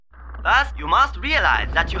First, you must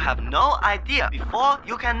realize that you have no idea before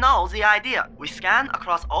you can know the idea. We scan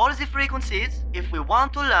across all the frequencies if we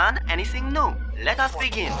want to learn anything new. Let us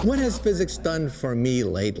begin. What has physics done for me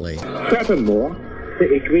lately? Furthermore,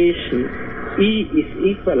 the equation E is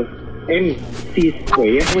equal mc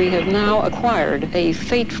squared. We have now acquired a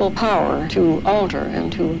fateful power to alter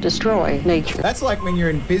and to destroy nature. That's like when you're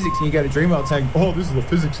in physics and you go to Dreamworld saying, oh, this is a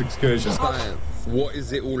physics excursion. Science. What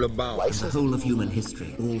is it all about? The whole of human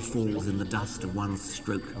history all falls in the dust of one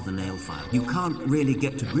stroke of the nail file. You can't really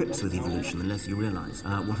get to grips with evolution unless you realise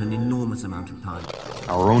what an enormous amount of time.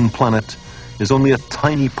 Our own planet is only a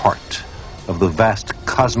tiny part of the vast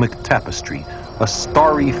cosmic tapestry, a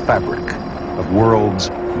starry fabric of worlds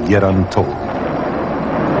yet untold.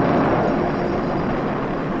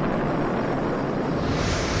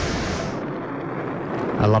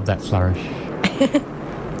 I love that flourish.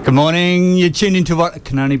 Good morning. You're tuned into what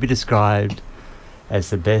can only be described as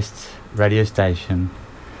the best radio station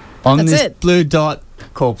on this blue dot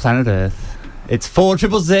called Planet Earth. It's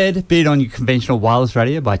 4ZZZ. Be it on your conventional wireless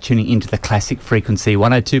radio by tuning into the classic frequency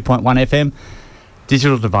 102.1 FM.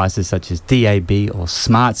 Digital devices such as DAB or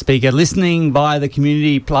smart speaker, listening via the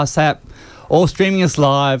Community Plus app, or streaming us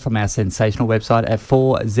live from our sensational website at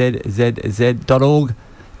 4ZZZ.org.au.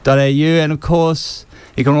 And of course,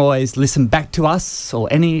 you can always listen back to us or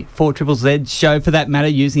any 4ZZZ show for that matter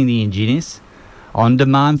using the ingenious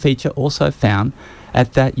on-demand feature also found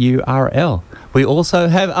at that URL. We also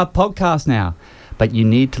have a podcast now, but you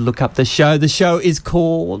need to look up the show. The show is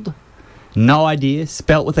called No Idea,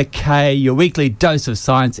 spelt with a K, your weekly dose of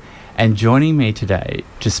science. And joining me today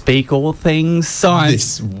to speak all things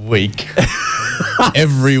science. This week.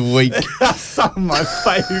 Every week. Some of my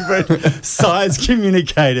favourite science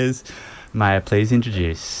communicators. May I please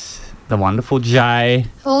introduce the wonderful Jay.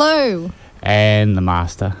 Hello. And the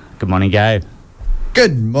master. Good morning, Gabe.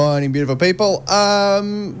 Good morning, beautiful people.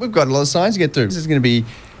 We've got a lot of science to get through. This is going to be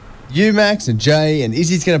you, Max, and Jay, and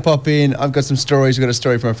Izzy's going to pop in. I've got some stories. We've got a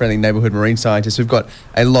story from a friendly neighbourhood marine scientist. We've got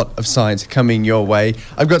a lot of science coming your way.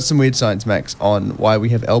 I've got some weird science, Max, on why we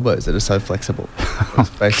have elbows that are so flexible. It's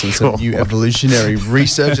based on some new evolutionary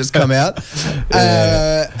research that's come out.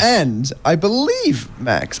 And I believe,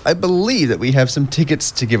 Max, that we have some tickets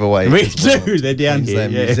to give away. We do. They're down here.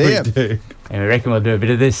 Yeah, Museum. we do. And we reckon we'll do a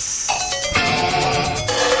bit of this.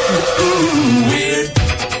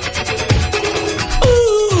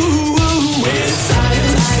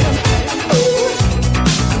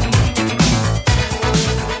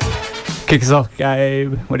 Kick us off,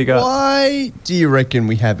 Gabe. What do you got? Why do you reckon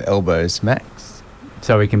we have elbows, Max?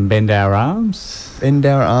 So we can bend our arms? Bend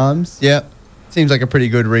our arms? Yep. Seems like a pretty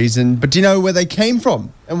good reason. But do you know where they came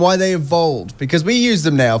from and why they evolved? Because we use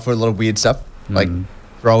them now for a lot of weird stuff, like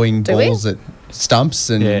throwing balls at stumps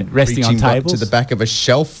and resting on tables to the back of a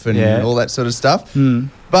shelf and all that sort of stuff.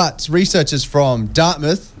 But researchers from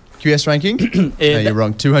Dartmouth, QS ranking, no, you're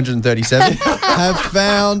wrong, 237, have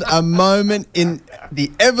found a moment in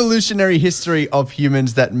the evolutionary history of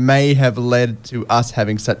humans that may have led to us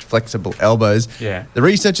having such flexible elbows. Yeah. The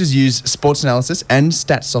researchers used sports analysis and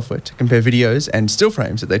stats software to compare videos and still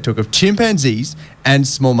frames that they took of chimpanzees and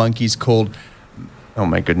small monkeys called, oh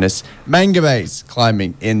my goodness, mangabeys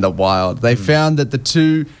climbing in the wild. They found that the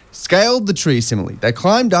two scaled the tree similarly. They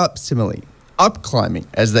climbed up similarly, up climbing,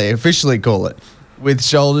 as they officially call it, with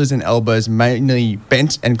shoulders and elbows mainly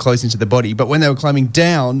bent and close into the body. But when they were climbing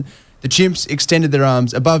down, the chimps extended their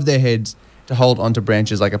arms above their heads to hold onto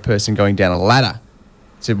branches like a person going down a ladder,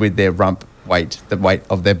 so with their rump weight, the weight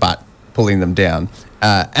of their butt, pulling them down.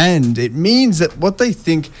 And it means that what they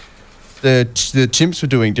think the chimps were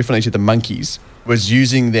doing differently to the monkeys was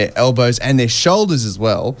using their elbows and their shoulders as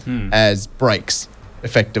well as brakes,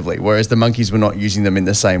 effectively, whereas the monkeys were not using them in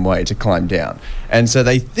the same way to climb down. And so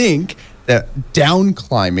they think that down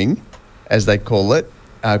climbing, as they call it,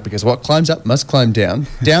 because what climbs up must climb down,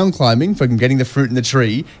 down climbing from getting the fruit in the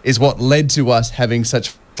tree is what led to us having such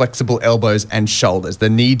flexible elbows and shoulders, the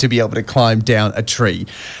need to be able to climb down a tree.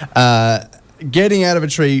 Getting out of a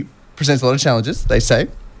tree presents a lot of challenges, they say.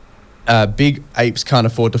 Big apes can't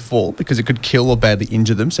afford to fall because it could kill or badly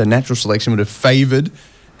injure them, so natural selection would have favoured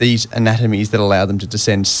these anatomies that allow them to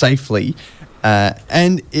descend safely.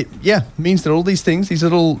 And it means that all these things, these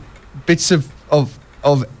little bits of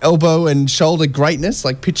elbow and shoulder greatness,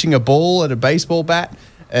 like pitching a ball at a baseball bat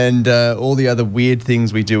and all the other weird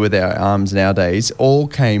things we do with our arms nowadays, all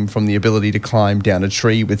came from the ability to climb down a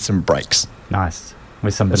tree with some brakes. Nice.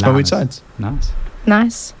 With some That's bananas. my weird science.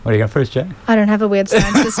 Nice. What do you got first, Jay? I don't have a weird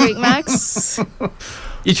science this week, Max.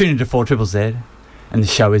 You tune into 4ZZZ, and the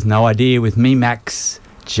show is No Idea with me, Max,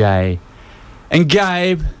 Jay, and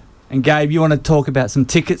Gabe. And Gabe, you want to talk about some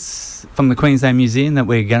tickets from the Queensland Museum that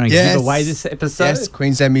we're going to give away this episode? Yes,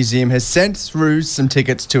 Queensland Museum has sent through some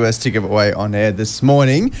tickets to us to give away on air this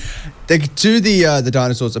morning. They do the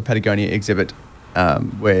Dinosaurs of Patagonia exhibit,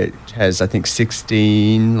 where it has, I think,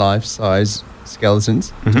 16 life-size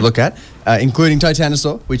skeletons to look at, including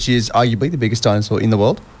Titanosaur, which is arguably the biggest dinosaur in the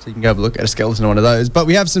world. So you can go have a look at a skeleton of one of those. But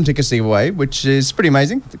we have some tickets to give away, which is pretty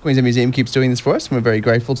amazing. The Queensland Museum keeps doing this for us, and we're very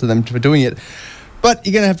grateful to them for doing it. But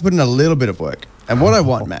you're going to have to put in a little bit of work. And what I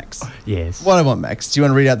want, Max. Yes. What I want, Max. Do you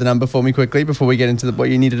want to read out the number for me quickly before we get into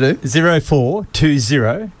what you need to do?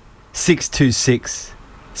 0420 626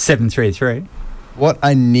 733. What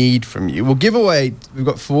I need from you. We'll give away, we've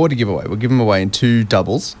got 4 to give away. We'll give them away in 2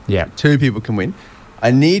 doubles. Yeah. 2 people can win.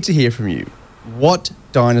 I need to hear from you. What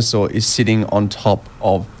dinosaur is sitting on top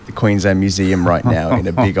of the Queensland Museum right now in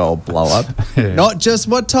a big old blow-up? Yeah. Not just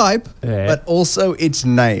what type, but also its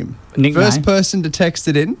name. Nickname. First person to text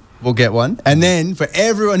it in will get one. And then for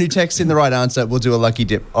everyone who texts in the right answer, we'll do a lucky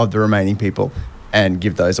dip of the remaining people and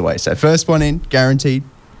give those away. So first one in, guaranteed.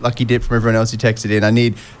 Lucky dip from everyone else who texted in. I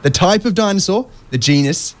need the type of dinosaur, the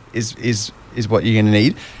genus is what you're going to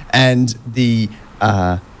need, and the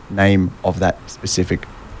name of that specific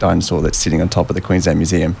dinosaur that's sitting on top of the Queensland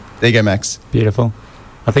Museum. There you go, Max. Beautiful.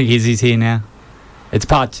 I think Izzy's here now. It's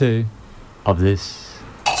part 2 of this.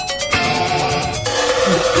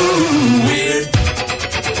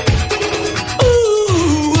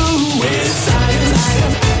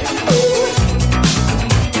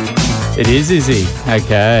 It is Izzy.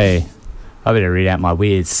 Okay. I better read out my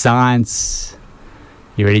weird science.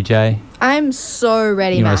 You ready, Jay? I'm so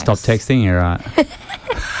ready, You want Max. to stop texting? You're right.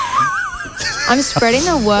 I'm spreading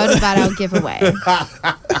the word about our giveaway.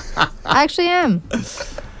 I actually am.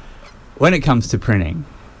 When it comes to printing,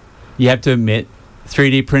 you have to admit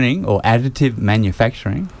 3D printing or additive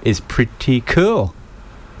manufacturing is pretty cool.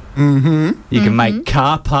 Mm-hmm. You can make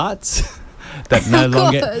car parts that no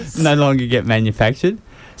longer get manufactured.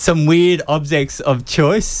 Some weird objects of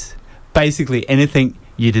choice. Basically anything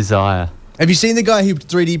you desire. Have you seen the guy who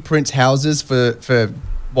 3D prints houses for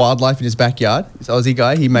wildlife in his backyard? This Aussie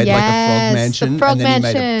guy. He made like a frog mansion. The frog and then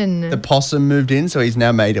mansion. he made the possum moved in, so he's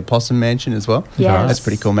now made a possum mansion as well. Yes. That's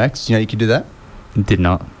pretty cool, Max. You know you could do that? Did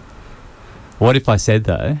not. What if I said,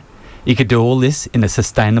 though, you could do all this in a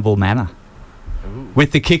sustainable manner? Ooh.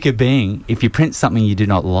 With the kicker being, if you print something you do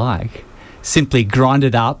not like, simply grind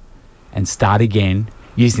it up and start again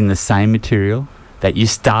using the same material that you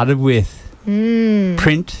started with.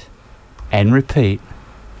 Print and repeat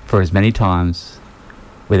for as many times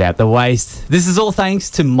without the waste. This is all thanks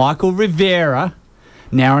to Michael Rivera,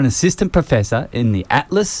 now an assistant professor in the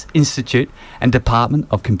Atlas Institute and Department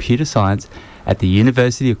of Computer Science at the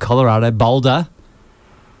University of Colorado Boulder.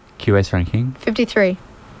 QS ranking. 53.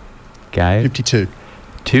 Gabe. 52.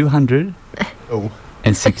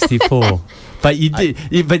 264. But you did.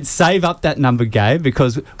 But save up that number, Gabe,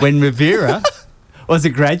 because when Rivera was a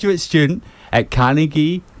graduate student at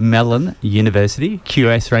Carnegie Mellon University,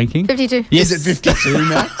 QS ranking. 52. Yes. Is it 52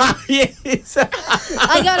 now? Yes.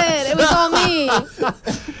 I got it. It was all me.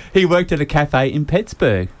 He worked at a cafe in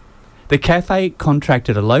Pittsburgh. The cafe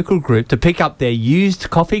contracted a local group to pick up their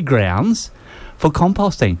used coffee grounds for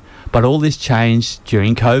composting. But all this changed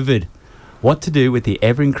during COVID. What to do with the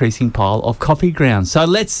ever-increasing pile of coffee grounds? So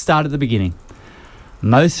let's start at the beginning.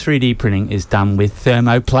 Most 3D printing is done with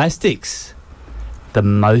thermoplastics. The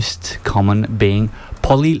most common being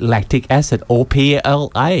polylactic acid, or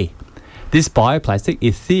PLA. This bioplastic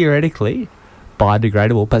is theoretically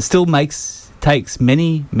biodegradable, but still takes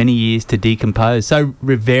many, many years to decompose. So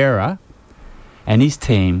Rivera and his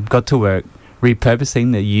team got to work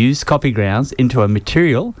repurposing the used coffee grounds into a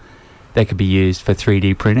material that could be used for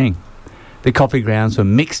 3D printing. The coffee grounds were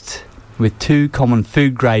mixed with 2 common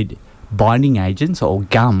food-grade binding agents, or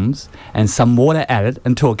gums, and some water added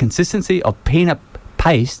until a consistency of peanut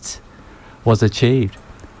paste was achieved.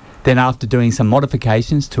 Then, after doing some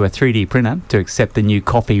modifications to a 3D printer to accept the new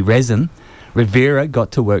coffee resin, Rivera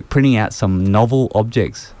got to work printing out some novel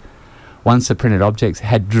objects. Once the printed objects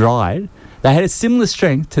had dried, they had a similar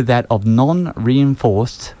strength to that of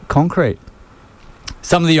non-reinforced concrete.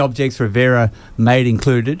 Some of the objects Rivera made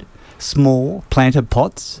included small planted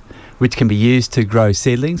pots, which can be used to grow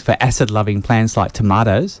seedlings for acid-loving plants like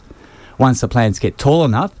tomatoes. Once the plants get tall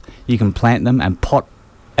enough, you can plant them and pot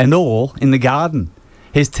and all in the garden.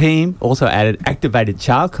 His team also added activated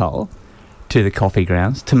charcoal to the coffee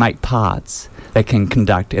grounds to make parts that can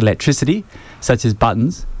conduct electricity, such as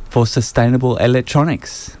buttons for sustainable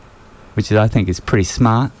electronics, which I think is pretty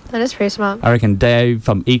smart. That is pretty smart. I reckon Dave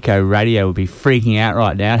from Eco Radio will be freaking out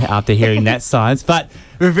right now after hearing that science. But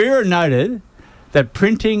Rivera noted that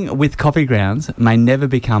printing with coffee grounds may never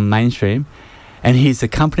become mainstream, and his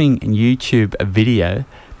accompanying YouTube video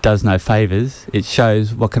does no favours. It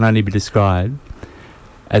shows what can only be described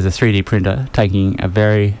as a 3D printer taking a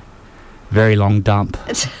very, very long dump.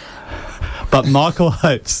 But Michael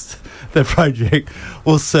hopes the project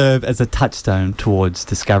will serve as a touchstone towards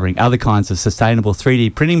discovering other kinds of sustainable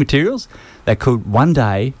 3D printing materials that could one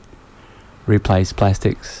day replace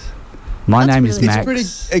plastics. My name is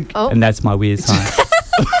Max, and that's my weird science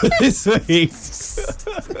this week.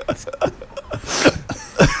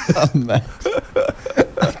 Oh, Max.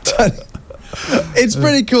 It's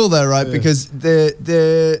pretty cool though, right? Because there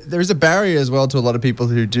is a barrier as well to a lot of people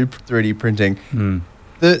who do 3D printing.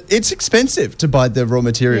 It's expensive to buy the raw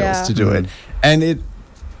materials to do it, and it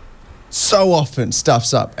so often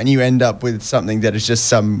stuffs up, and you end up with something that is just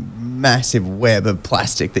some massive web of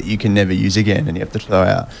plastic that you can never use again, and you have to throw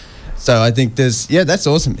out. So I think that's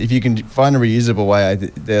awesome. If you can find a reusable way,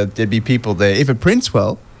 there'd be people there. If it prints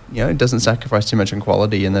well, it doesn't sacrifice too much on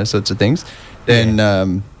quality and those sorts of things,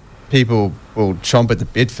 then people will chomp at the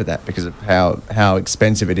bit for that because of how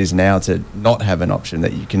expensive it is now to not have an option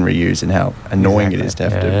that you can reuse, and how annoying it is to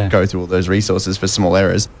have to go through all those resources for small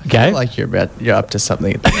errors. Okay. I feel like you're up to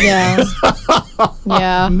something. Yeah.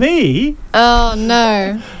 Yeah. Me? Oh,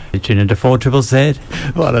 no. Tune into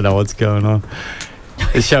 4ZZZ. Well, I don't know what's going on.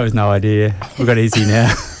 The show has no idea. We've got Izzy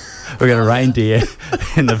now. We've got a reindeer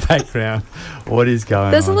in the background. What is going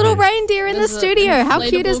on? There's a little reindeer in the studio. How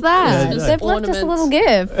cute is that? They've left us a little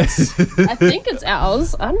gift. I think it's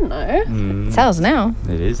ours. I don't know. It's ours now.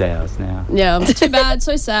 It is ours now. Yeah, too bad.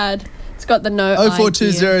 So sad. It's got the no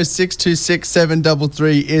 0420 626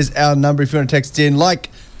 733 is our number if you want to text in.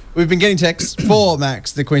 We've been getting texts for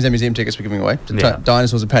Max, the Queensland Museum tickets we're giving away.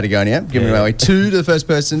 Dinosaurs of Patagonia. Giving away 2 to the first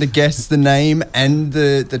person to guess the name and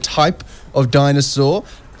the type of dinosaur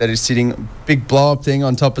that is sitting, big blow-up thing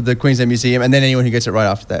on top of the Queensland Museum. And then anyone who gets it right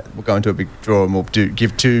after that will go into a big draw, and we'll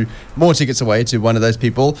give 2 more tickets away to one of those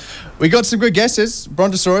people. We got some good guesses.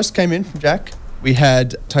 Brontosaurus came in from Jack. We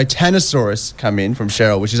had Titanosaurus come in from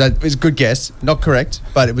Cheryl, which is a good guess. Not correct,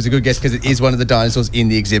 but it was a good guess because it is one of the dinosaurs in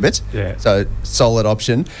the exhibit. Yeah. So, solid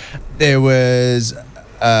option. There was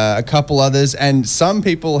a couple others, and some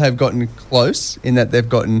people have gotten close in that they've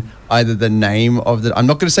gotten either the name of the... I'm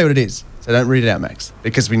not going to say what it is, so don't read it out, Max,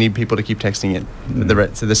 because we need people to keep texting in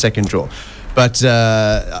to the second draw. But...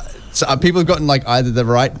 So people have gotten either the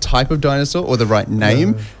right type of dinosaur or the right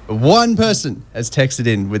name. But one person has texted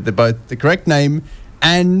in with both the correct name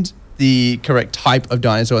and the correct type of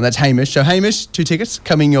dinosaur, and that's Hamish. So Hamish, 2 tickets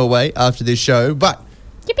coming your way after this show, but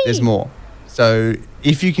there's more. So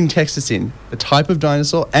if you can text us in the type of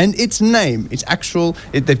dinosaur and its name,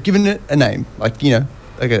 they've given it a name, like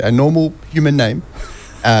a normal human name.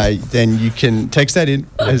 Then you can text that in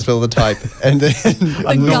as well, the type, and then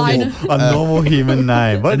a normal human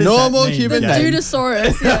name. What a normal human name.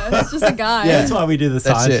 Dudosaurus. Yeah, it's just a guy. Yeah, that's why we do the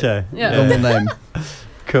science show. Yeah. Normal name.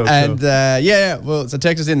 Cool. And so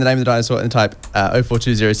text us in the name of the dinosaur and type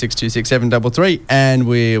 0420 626 733, and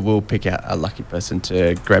we will pick out a lucky person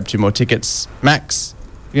to grab 2 more tickets. Max,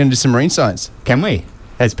 you're going to do some marine science. Can we?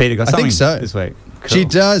 Has Peter got something I think so. This week? Cool. She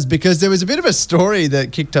does, because there was a bit of a story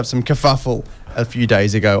that kicked up some kerfuffle a few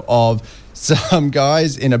days ago of some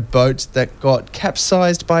guys in a boat that got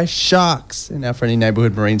capsized by sharks. And our friendly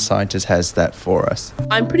neighbourhood marine scientist has that for us.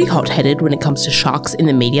 I'm pretty hot-headed when it comes to sharks in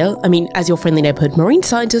the media. I mean, as your friendly neighbourhood marine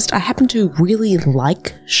scientist, I happen to really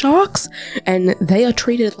like sharks, and they are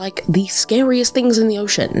treated like the scariest things in the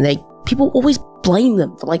ocean. People always blame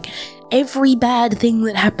them for every bad thing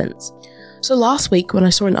that happens. So last week, when I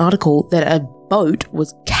saw an article that a boat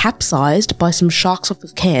was capsized by some sharks off the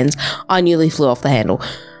cans, I nearly flew off the handle.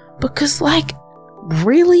 Because,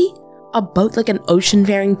 really? A boat, an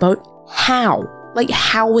ocean-faring boat? How?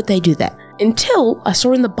 How would they do that? Until I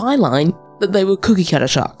saw in the byline that they were cookie cutter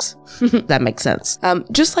sharks. That makes sense.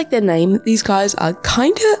 Just like their name, these guys are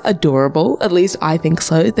kinda adorable, at least I think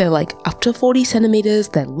so. They're up to 40 centimeters,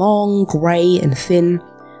 they're long, grey and thin.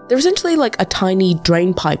 They're essentially a tiny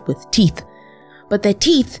drain pipe with teeth. But their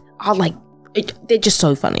teeth are they're just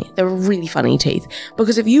so funny. They're really funny teeth.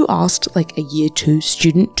 Because if you asked a year 2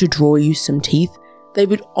 student to draw you some teeth, they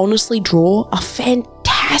would honestly draw a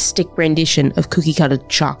fantastic rendition of cookie cutter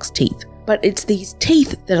shark's teeth. But it's these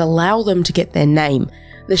teeth that allow them to get their name.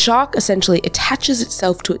 The shark essentially attaches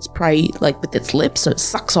itself to its prey with its lips, so it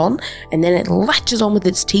sucks on, and then it latches on with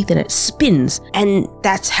its teeth and it spins. And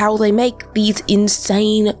that's how they make these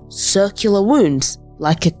insane circular wounds,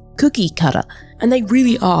 like a cookie cutter. And they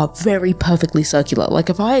really are very perfectly circular.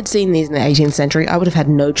 If I had seen these in the 18th century, I would have had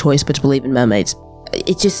no choice but to believe in mermaids.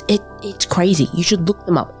 It's crazy. You should look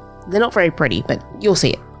them up. They're not very pretty, but you'll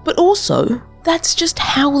see it. But also, that's just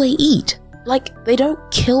how they eat. Like, they don't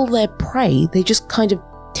kill their prey, they just kind of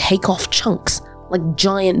take off chunks, like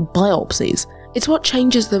giant biopsies. It's what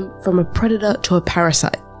changes them from a predator to a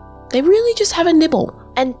parasite. They really just have a nibble.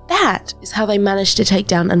 And that is how they managed to take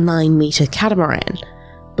down a 9-meter catamaran.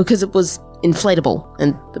 Because it was inflatable,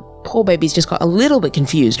 and the poor babies just got a little bit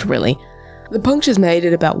confused, really. The punctures made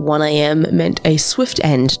at about 1 a.m. meant a swift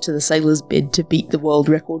end to the sailors' bid to beat the world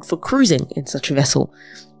record for cruising in such a vessel.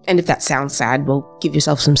 And if that sounds sad, well, give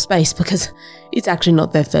yourself some space, because it's actually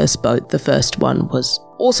not their first boat. The first one was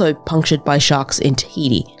also punctured by sharks in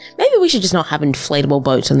Tahiti. Maybe we should just not have inflatable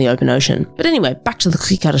boats on the open ocean. But anyway, back to the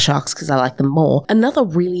cookie cutter sharks, because I like them more. Another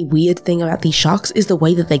really weird thing about these sharks is the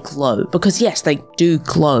way that they glow, because yes, they do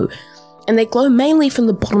glow. And they glow mainly from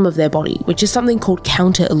the bottom of their body, which is something called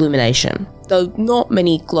counter-illumination. Though not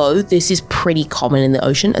many glow, this is pretty common in the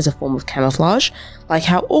ocean as a form of camouflage, like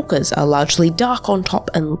how orcas are largely dark on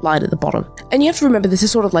top and light at the bottom. And you have to remember this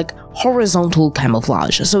is sort of like horizontal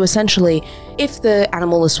camouflage. So essentially, if the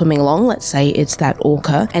animal is swimming along, let's say it's that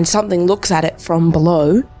orca, and something looks at it from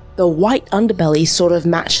below, the white underbelly sort of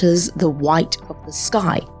matches the white of the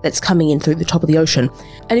sky that's coming in through the top of the ocean.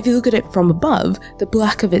 And if you look at it from above, the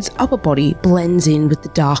black of its upper body blends in with the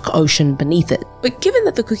dark ocean beneath it. But given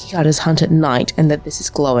that the cookie cutters hunt at night and that this is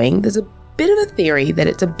glowing, there's a bit of a theory that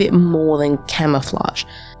it's a bit more than camouflage.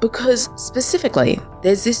 Because specifically,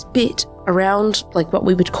 there's this bit around like what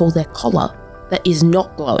we would call their collar that is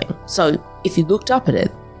not glowing. So if you looked up at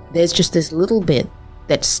it, there's just this little bit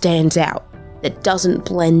that stands out, that doesn't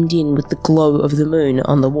blend in with the glow of the moon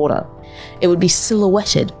on the water. It would be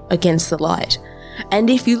silhouetted against the light.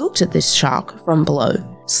 And if you looked at this shark from below,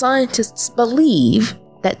 scientists believe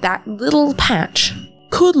that that little patch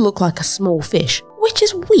could look like a small fish, which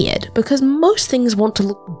is weird because most things want to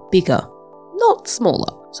look bigger, not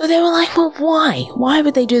smaller. So they were like, well, why? Why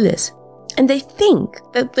would they do this? And they think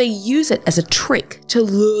that they use it as a trick to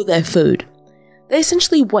lure their food. They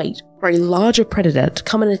essentially wait for a larger predator to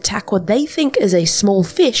come and attack what they think is a small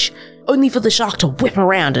fish, only for the shark to whip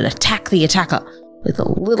around and attack the attacker with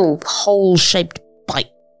a little hole-shaped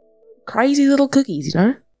bite. Crazy little cookies, you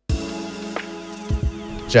know?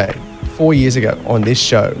 Jay, 4 years ago on this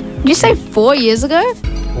show. You say 4 years ago?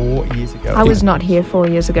 4 years ago. I was not here 4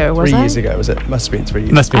 years ago, was I? 3 years ago, was it? Must have been 3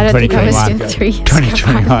 years. Must have been 2021. I don't think I was 3 years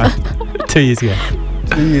 2021. 2 years ago.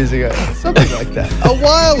 2 years ago. Something like that. A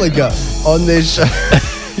while ago on this show.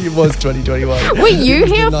 It was 2021. Were you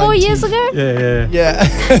here 4 years ago? Yeah.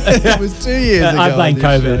 It was 2 years ago. I blame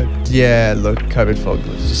COVID. Show. Yeah, look, COVID fog.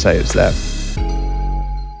 Let's just say it's there.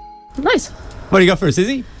 Nice. What do you got for us,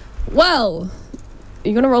 Izzy? Well,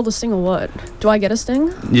 you're going to roll the sting or what? Do I get a sting?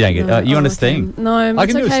 You don't get No. you want a okay. sting? No, I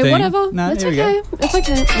it's can do a okay. sting. Whatever. No, it's here we okay. go. It's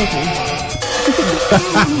okay.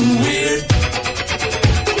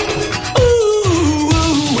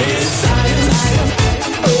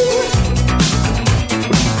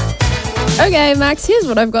 Okay, Max, here's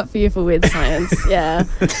what I've got for you for Weird Science. Yeah.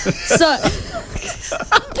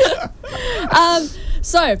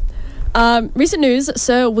 Recent news,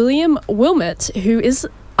 Sir William Wilmot, who is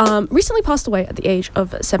recently passed away at the age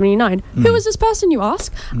of 79. Who is this person, you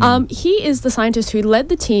ask? He is the scientist who led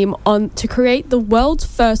the team on to create the world's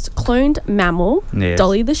first cloned mammal, Yes.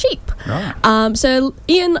 Dolly the sheep. Right. So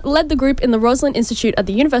Ian led the group in the Roslin Institute at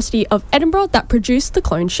the University of Edinburgh that produced the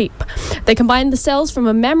cloned sheep. They combined the cells from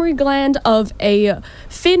a mammary gland of a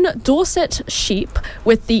Finn Dorset sheep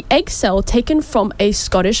with the egg cell taken from a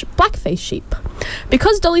Scottish blackface sheep.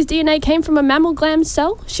 Because Dolly's DNA came from a mammal gland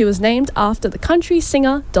cell, she was named after the country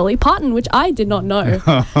singer Dolly Parton, which I did not know,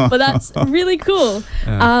 but that's really cool.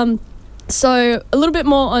 So a little bit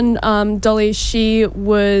more on Dolly. She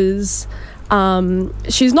was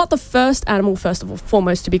she's not the first animal, first of all,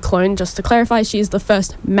 foremost, to be cloned. Just to clarify, she is the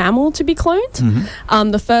first mammal to be cloned.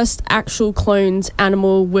 The first actual cloned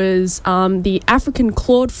animal was the African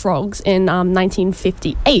clawed frogs in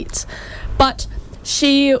 1958, but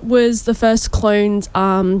she was the first cloned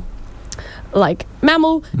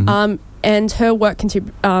mammal, and her work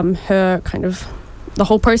the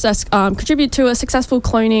whole process contributed to a successful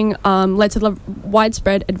cloning, led to the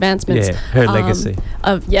widespread advancements. Yeah, her legacy.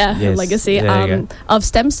 Her legacy There you go. of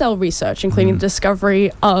stem cell research, including the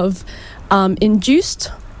discovery of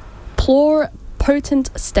induced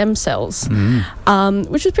pluripotent stem cells,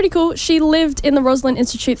 which was pretty cool. She lived in the Roslin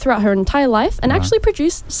Institute throughout her entire life and actually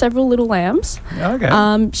produced several little lambs.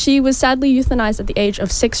 Okay. She was sadly euthanized at the age of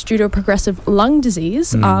 6 due to a progressive lung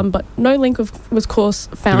disease, but no link was, of course,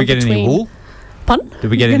 found Did we get between... any wool? Pardon?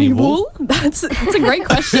 Did we get any wool? That's a great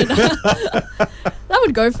question. That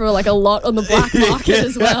would go for like a lot on the black market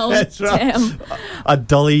as well. That's right. Damn. A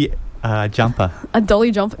dolly jumper. A dolly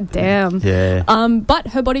jumper. Damn. Yeah. But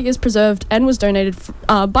her body is preserved and was donated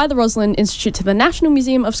by the Rosalind Institute to the National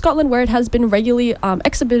Museum of Scotland, where it has been regularly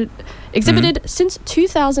exhibited since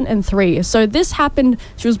 2003. So this happened.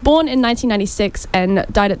 She was born in 1996 and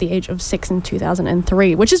died at the age of 6 in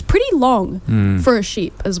 2003, which is pretty long for a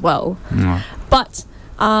sheep as well. But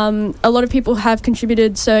a lot of people have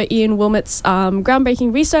contributed Sir Ian Wilmot's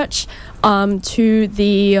groundbreaking research to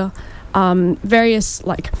the various,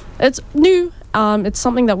 like, it's new. It's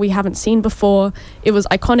something that we haven't seen before. It was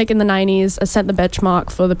iconic in the 90s, set the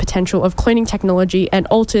benchmark for the potential of cloning technology, and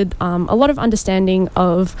altered a lot of understanding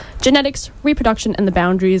of genetics, reproduction, and the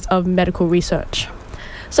boundaries of medical research.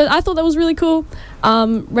 So I thought that was really cool.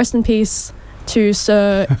 Rest in peace to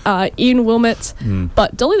Sir Ian Wilmot.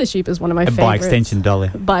 But Dolly the sheep is one of my favorites. By extension, Dolly.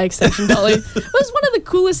 By extension, Dolly. It was one of the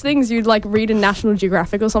coolest things you'd like read in National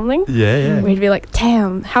Geographic or something. Yeah. Where you'd be like,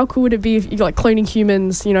 damn, how cool would it be if you're like cloning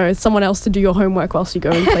humans, you know, someone else to do your homework whilst you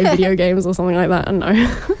go and play video games or something like that. I don't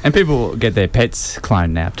know. And people get their pets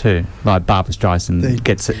cloned now too. Like Barbara Streisand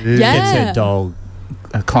gets her dog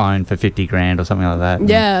a clone for $50,000 or something like that.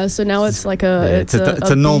 Yeah, so now it's like it's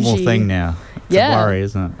a normal bougie thing now. It's a worry,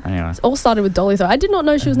 isn't it? Anyway. It all started with Dolly, though. I did not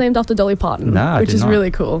know she was named after Dolly Parton, which is really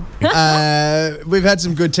cool. We've had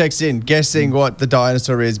some good texts in guessing what the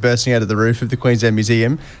dinosaur is bursting out of the roof of the Queensland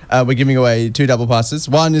Museum. We're giving away 2 double passes.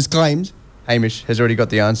 One is claimed. Hamish has already got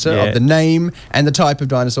the answer of the name and the type of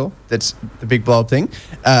dinosaur. That's the big blow-up thing.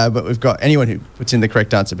 But we've got anyone who puts in the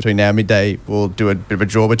correct answer between now and midday. We'll do a bit of a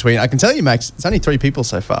draw between. I can tell you, Max, it's only 3 people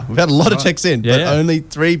so far. We've had a lot of texts in, but only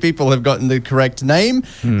 3 people have gotten the correct name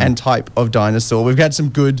and type of dinosaur. We've had some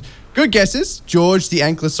good guesses. George, the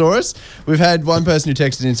Ankylosaurus. We've had one person who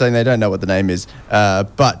texted in saying they don't know what the name is,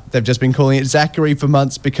 but they've just been calling it Zachary for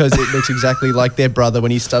months because it looks exactly like their brother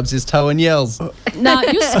when he stubs his toe and yells. Nah,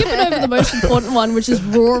 you're skipping over the most important one, which is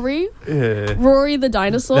Rory. Yeah. Rory the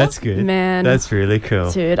dinosaur. That's good. Man. That's really cool.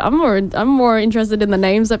 Dude, I'm more interested in the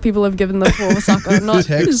names that people have given them for Osaka, not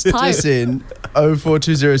whose Text type. us in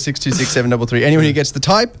 0420626733. Anyone who gets the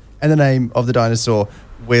type and the name of the dinosaur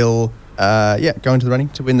will go into the running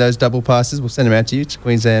to win those double passes. We'll send them out to you to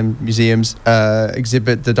Queensland Museum's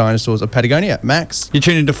exhibit The Dinosaurs of Patagonia. Max? You're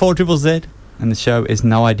tuning into 4ZZZ, and the show is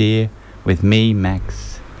No Idea with me,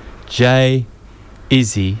 Max, Jay,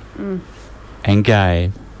 Izzy, and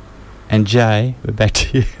Gabe. And Jay, we're back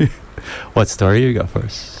to you. What story you got for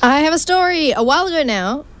us? I have a story. A while ago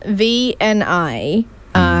now, V and I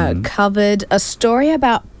covered a story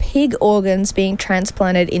about pig organs being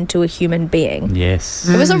transplanted into a human being. Yes.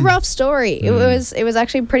 It was a rough story. It was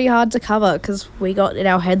actually pretty hard to cover because we got in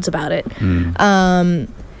our heads about it.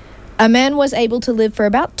 A man was able to live for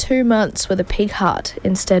about 2 months with a pig heart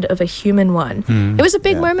instead of a human one. It was a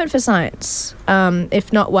big moment for science,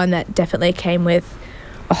 if not one that definitely came with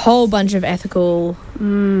a whole bunch of ethical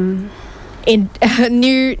new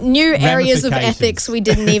areas of ethics we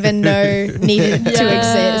didn't even know needed to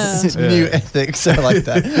exist. New ethics, I like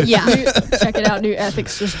that. Yeah. Check it out, new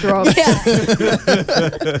ethics just dropped.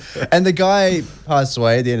 And the guy passed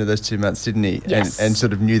away at the end of those 2 months, didn't he? Yes. And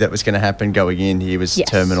sort of knew that was going to happen going in. He was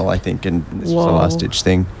terminal, I think, and this was a last-ditch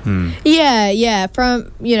thing. Yeah.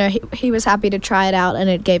 From, he was happy to try it out and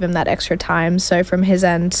it gave him that extra time. So from his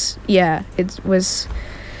end, it was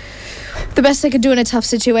the best they could do in a tough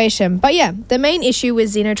situation. But the main issue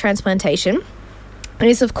with xenotransplantation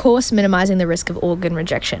is, of course, minimizing the risk of organ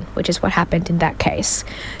rejection, which is what happened in that case.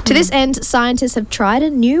 To this end, scientists have tried a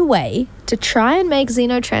new way to try and make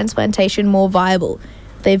xenotransplantation more viable.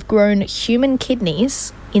 They've grown human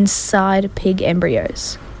kidneys inside pig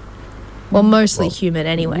embryos. Well, mostly human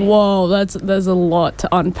anyway. Whoa, there's a lot to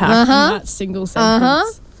unpack from that single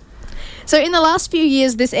sentence. So in the last few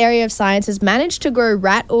years, this area of science has managed to grow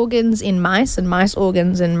rat organs in mice and mice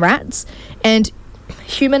organs in rats, and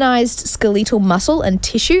humanized skeletal muscle and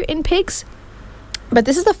tissue in pigs. But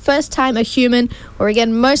this is the first time a human, or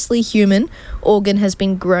again, mostly human, organ has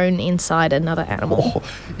been grown inside another animal. Oh,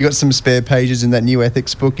 you got some spare pages in that new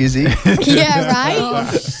ethics book, Izzy? Yeah,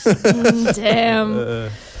 right? Damn.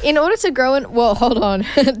 In order to grow hold on.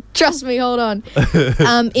 Trust me, hold on.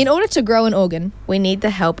 In order to grow an organ, we need the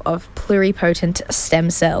help of pluripotent stem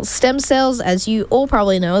cells. Stem cells, as you all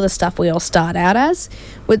probably know, are the stuff we all start out as.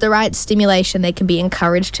 With the right stimulation, they can be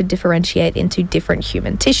encouraged to differentiate into different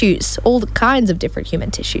human tissues, all the kinds of different human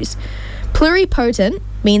tissues. Pluripotent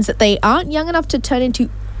means that they aren't young enough to turn into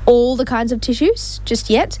all the kinds of tissues just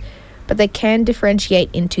yet, but they can differentiate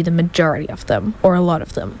into the majority of them, or a lot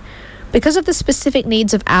of them. Because of the specific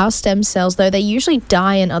needs of our stem cells, though, they usually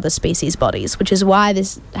die in other species' bodies, which is why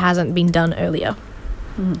this hasn't been done earlier.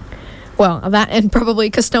 Well, that and probably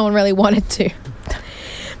because no one really wanted to.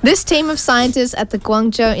 This team of scientists at the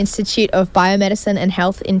Guangzhou Institute of Biomedicine and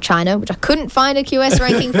Health in China, which I couldn't find a QS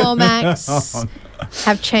ranking for, Max,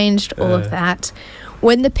 have changed all of that.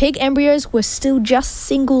 When the pig embryos were still just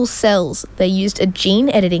single cells, they used a gene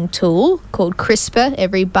editing tool called CRISPR,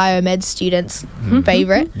 every biomed student's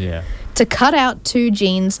favorite, to cut out 2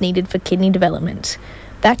 genes needed for kidney development.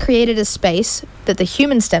 That created a space that the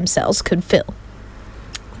human stem cells could fill.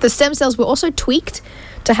 The stem cells were also tweaked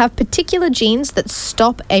to have particular genes that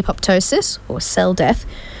stop apoptosis, or cell death,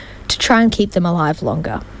 to try and keep them alive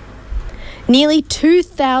longer. Nearly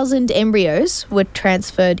 2,000 embryos were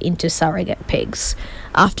transferred into surrogate pigs.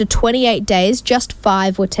 After 28 days, just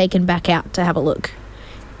 5 were taken back out to have a look.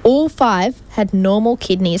 All 5 had normal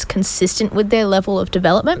kidneys consistent with their level of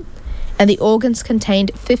development, and the organs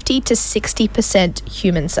contained 50 to 60%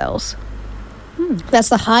 human cells. That's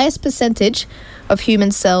the highest percentage of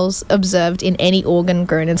human cells observed in any organ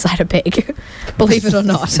grown inside a pig, believe it or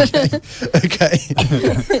not. Okay.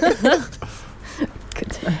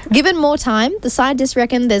 Given more time, the scientists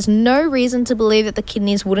reckon there's no reason to believe that the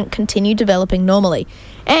kidneys wouldn't continue developing normally.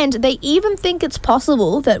 And they even think it's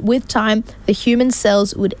possible that with time, the human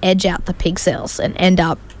cells would edge out the pig cells and end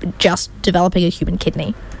up just developing a human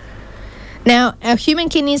kidney. Now, our human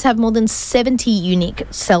kidneys have more than 70 unique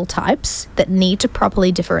cell types that need to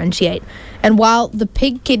properly differentiate. And while the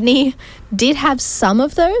pig kidney did have some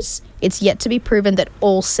of those, it's yet to be proven that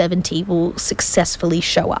all 70 will successfully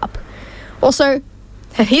show up. Also,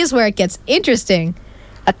 and here's where it gets interesting,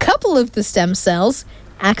 a couple of the stem cells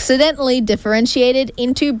accidentally differentiated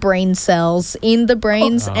into brain cells in the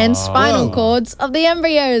brains and spinal cords of the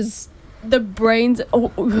embryos. The brains...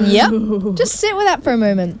 Yep. Just sit with that for a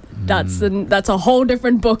moment. That's a whole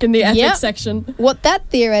different book in the ethics section. What that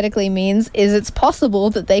theoretically means is it's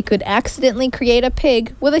possible that they could accidentally create a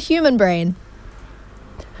pig with a human brain.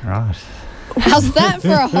 Right. How's that for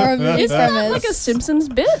a horror movie Isn't premise? that like a Simpsons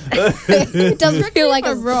bit? It doesn't feel like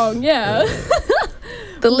I'm wrong, yeah.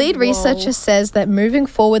 The lead researcher says that moving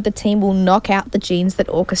forward, the team will knock out the genes that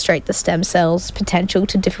orchestrate the stem cells' potential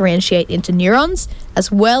to differentiate into neurons,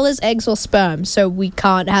 as well as eggs or sperm, so we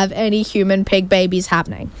can't have any human pig babies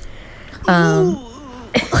happening.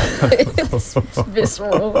 It's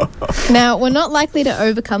visceral. Now, we're not likely to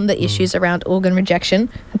overcome the issues around organ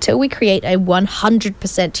rejection until we create a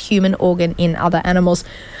 100% human organ in other animals.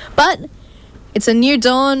 But it's a new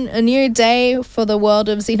dawn, a new day for the world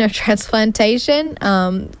of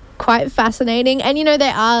xenotransplantation. Quite fascinating. And, you know,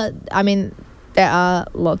 there are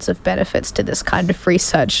lots of benefits to this kind of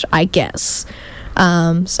research, I guess.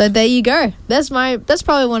 So there you go. That's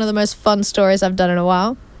probably one of the most fun stories I've done in a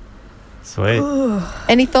while. Sweet.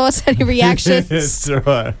 Any thoughts? Any reactions? It's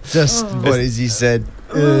right. Just what Izzy said.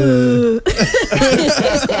 Man,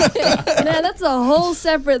 that's a whole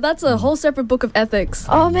separate book of ethics.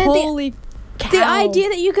 Oh man, holy cow. The idea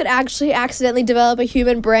that you could actually accidentally develop a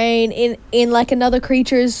human brain in like another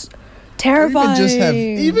creature's terrifying.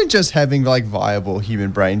 Even just having like viable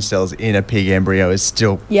human brain cells in a pig embryo is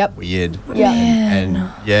still weird. Yeah.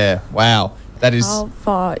 And yeah, wow. That is how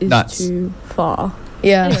far is nuts. too far?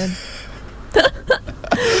 Yeah. Anyway.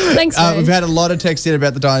 Thanks, we've had a lot of text in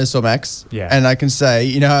about the dinosaur, Max. Yeah. And I can say,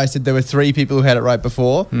 you know how I said there were 3 people who had it right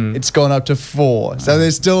before? It's gone up to 4. So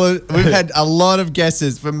there's still we've had a lot of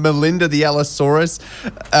guesses from Melinda the Allosaurus.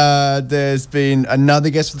 There's been another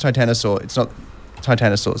guess for the Titanosaur. It's not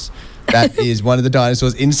Titanosaurs. That is one of the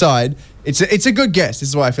dinosaurs inside. It's a good guess. This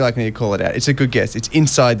is why I feel like I need to call it out. It's a good guess. It's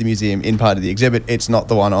inside the museum, in part of the exhibit. It's not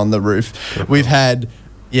the one on the roof. We've had,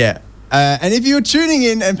 and if you were tuning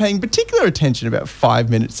in and paying particular attention about 5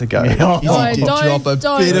 minutes ago, Izzy did drop a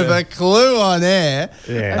bit of a clue on air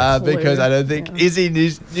because I don't think Izzy knew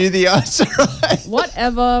the answer right.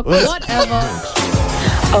 Whatever.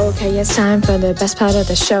 Okay, it's time for the best part of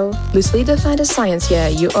the show. Loosely defined as science here,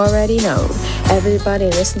 you already know. Everybody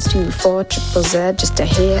listens to 4ZZZ just to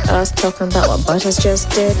hear us talking about what Butters just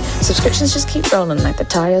did. Subscriptions just keep rolling like the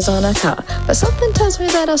tires on a car. But something tells me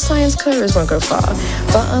that our science curves won't go far.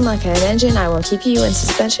 But unlike an engine, I won't keep you in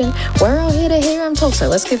suspension. We're all here to hear him talk, so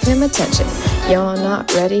let's give him attention. You're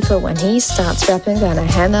not ready for when he starts rapping. Gonna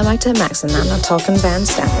hand the mic to Max, and I'm not talking Van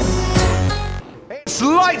Stappen. It's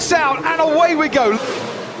lights out and away we go.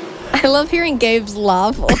 I love hearing Gabe's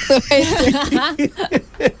laugh all the way through.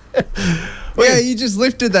 Well, yeah, you just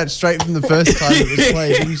lifted that straight from the first time it was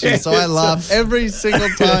played, didn't you? So I laugh every single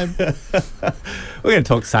time. We're going to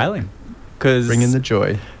talk sailing. Bring in the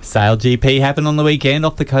joy. Sail GP happened on the weekend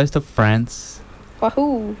off the coast of France.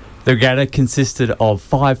 Wahoo. The regatta consisted of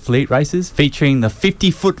 5 fleet races featuring the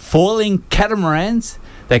 50-foot foiling catamarans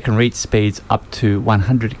that can reach speeds up to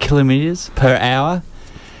 100 kilometres per hour.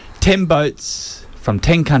 10 boats from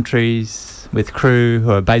 10 countries with crew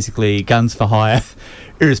who are basically guns for hire,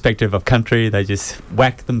 irrespective of country. They just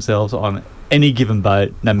whack themselves on any given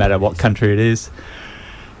boat, no matter what country it is.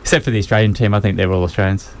 Except for the Australian team, I think they're all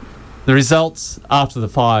Australians. The results, after the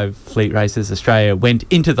 5 fleet races, Australia went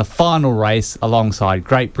into the final race alongside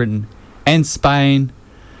Great Britain and Spain.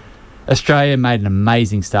 Australia made an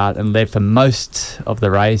amazing start and led for most of the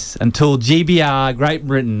race until GBR Great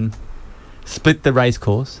Britain split the race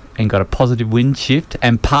course and got a positive wind shift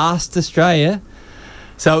and passed Australia.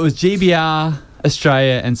 So it was GBR,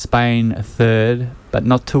 Australia and Spain third, but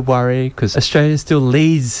not to worry because Australia still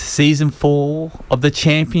leads season 4 of the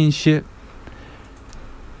championship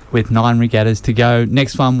with 9 regattas to go.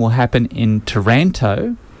 Next one will happen in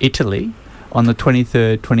Taranto, Italy, on the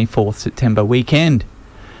 23rd, 24th September weekend.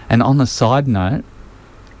 And on a side note,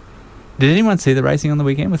 did anyone see the racing on the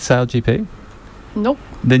weekend with Sail GP? Nope.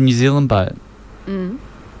 The New Zealand boat. Mm.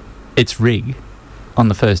 Its rig on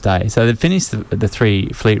the first day. So they finished the 3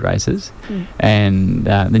 fleet races, and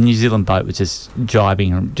the New Zealand boat was just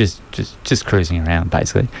jibing, just cruising around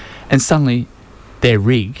basically. And suddenly, their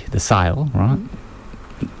rig, the sail, right,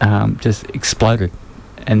 just exploded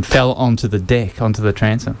and fell onto the deck, onto the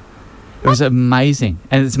transom. It was amazing,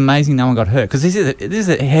 and it's amazing no one got hurt because these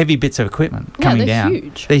are heavy bits of equipment coming down.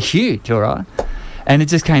 Huge. They're huge, all right. And it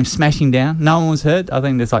just came smashing down. No one was hurt. I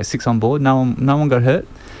think there's like 6 on board. No one got hurt.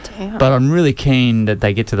 Damn. But I'm really keen that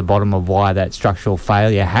they get to the bottom of why that structural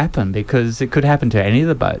failure happened, because it could happen to any of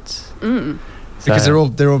the boats. Mm. Because they're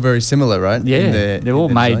all very similar, right? Yeah, they're all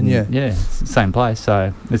made in same place.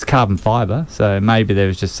 So it's carbon fibre. So maybe there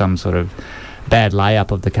was just some sort of bad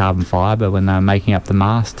layup of the carbon fibre when they were making up the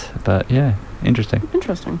mast. But yeah, interesting.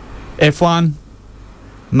 Interesting. F1,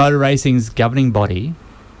 motor racing's governing body,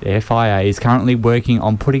 the FIA, is currently working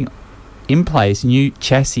on putting in place new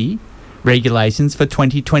chassis regulations for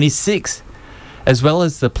 2026. As well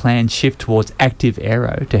as the planned shift towards active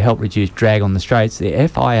aero to help reduce drag on the straights, the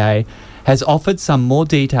FIA has offered some more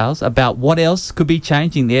details about what else could be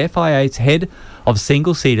changing. The FIA's head of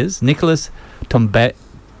single-seaters, Nicholas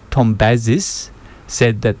Tombazis,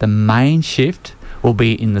 said that the main shift will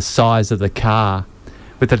be in the size of the car,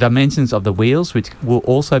 with the dimensions of the wheels, which will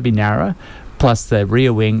also be narrower, plus the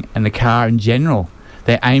rear wing and the car in general.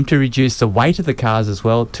 They aim to reduce the weight of the cars as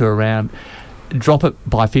well to drop it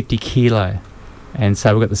by 50 kilo. And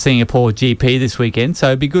so we've got the Singapore GP this weekend, so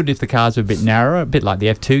it'd be good if the cars were a bit narrower, a bit like the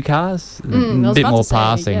F2 cars, a bit more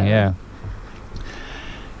passing, yeah.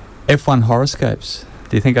 F1 horoscopes.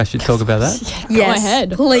 Do you think I should talk about that? Yes, go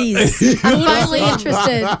ahead. Please. I'm finally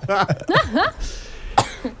interested.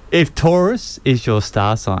 If Taurus is your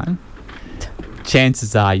star sign,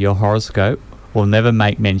 chances are your horoscope will never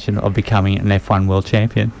make mention of becoming an F1 world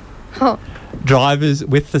champion. Oh. Drivers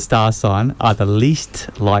with the star sign are the least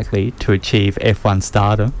likely to achieve F1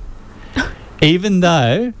 stardom, even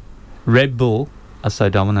though Red Bull are so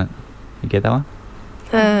dominant. You get that one?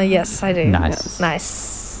 Yes, I do. Nice.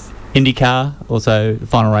 Nice. IndyCar, also the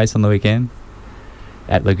final race on the weekend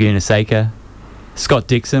at Laguna Seca. Scott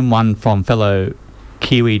Dixon won from fellow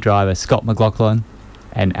Kiwi driver Scott McLaughlin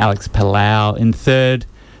and Alex Palau in third.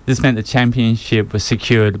 This meant the championship was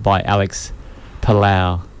secured by Alex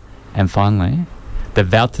Palau. And finally, the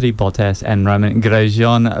Valtteri Bottas and Roman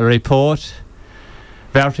Grosjean report.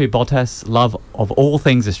 Valtteri Bottas' love of all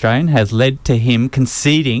things Australian has led to him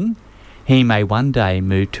conceding he may one day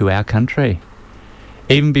move to our country.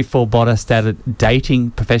 Even before Bottas started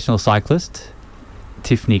dating professional cyclist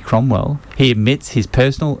Tiffany Cromwell, he admits his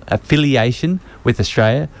personal affiliation with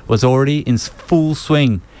Australia was already in full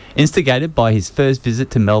swing, instigated by his first visit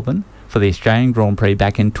to Melbourne for the Australian Grand Prix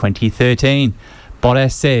back in 2013.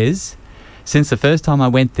 Bottas says, since the first time I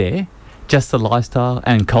went there, just the lifestyle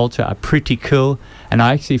and culture are pretty cool, and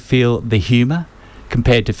I actually feel the humour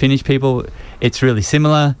compared to Finnish people. It's really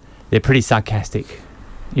similar. They're pretty sarcastic.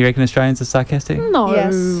 You reckon Australians are sarcastic? No.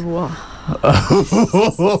 Yes.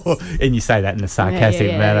 And you say that in a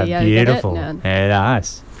sarcastic manner. Yeah, beautiful. Yeah,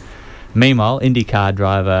 nice. Meanwhile, IndyCar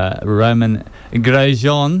driver Roman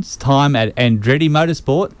Grosjean's time at Andretti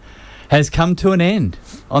Motorsport has come to an end.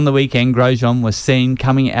 On the weekend, Grosjean was seen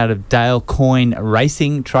coming out of Dale Coyne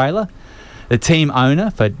Racing trailer. The team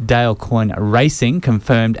owner for Dale Coyne Racing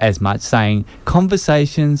confirmed as much, saying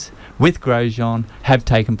conversations with Grosjean have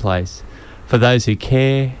taken place. For those who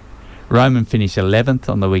care, Roman finished 11th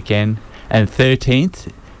on the weekend and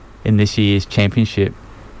 13th in this year's championship.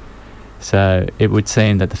 So it would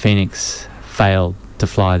seem that the Phoenix failed to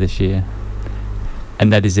fly this year.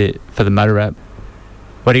 And that is it for the motor wrap.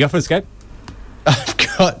 What do you got for Escape?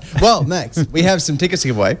 Well, Max, we have some tickets to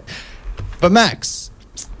give away. But Max,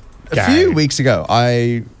 a few weeks ago,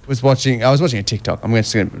 I was watching a TikTok. I'm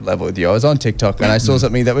just going to level with you. I was on TikTok and I saw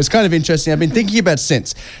something that was kind of interesting. I've been thinking about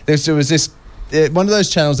since. There was this one of those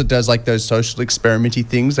channels that does like those social experimenty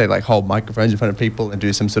things. They like hold microphones in front of people and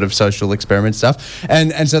do some sort of social experiment stuff.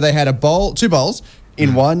 And so they had two bowls.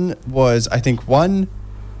 In one was, I think, 1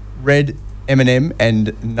 red M&M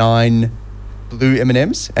and 9 blue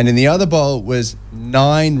M&Ms, and in the other bowl was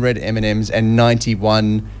 9 red M&Ms and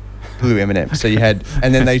 91 blue M&Ms. So you had,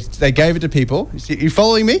 and then they gave it to people. You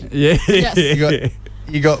following me? Yeah. Yes.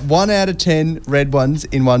 You got 1 out of 10 red ones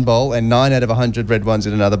in one bowl and 9 out of 100 red ones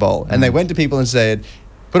in another bowl. And they went to people and said,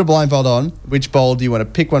 put a blindfold on. Which bowl do you want to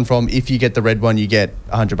pick one from? If you get the red one, you get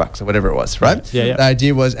 $100 or whatever it was, right? Yeah. The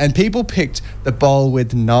idea was, and people picked the bowl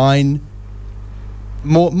with 9.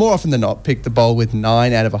 More often than not, picked the bowl with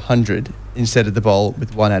 9 out of 100 instead of the bowl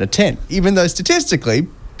with 1 out of 10. Even though statistically,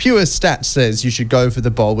 pure stats says you should go for the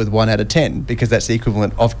bowl with 1 out of 10 because that's the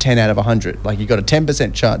equivalent of 10 out of 100. Like you got a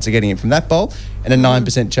 10% chance of getting it from that bowl and a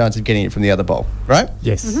 9% chance of getting it from the other bowl, right?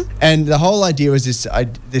 Yes. And the whole idea was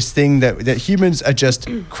this thing that humans are just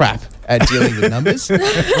crap at dealing with numbers,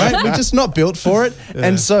 right? We're just not built for it. Yeah.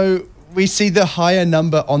 And so we see the higher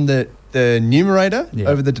number on the numerator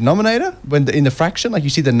over the denominator in the fraction, like you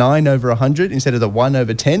see the 9 over 100 instead of the 1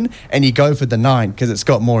 over 10, and you go for the 9 because it's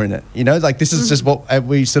got more in it. You know, like this is just what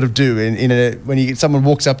we sort of do when someone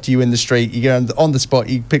walks up to you in the street, you get on the spot,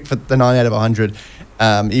 you pick for the 9 out of 100.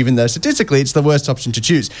 Even though statistically it's the worst option to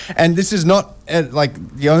choose. And this is not like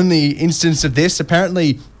the only instance of this.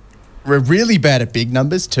 Apparently we're really bad at big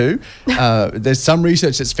numbers too. There's some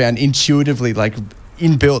research that's found intuitively, like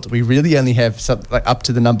inbuilt, we really only have like up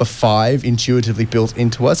to the number 5 intuitively built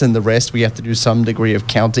into us, and the rest we have to do some degree of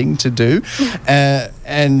counting to do.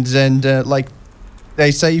 Like they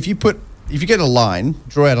say, if you get a line,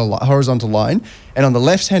 draw out a horizontal line, and on the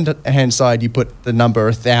left hand side you put the number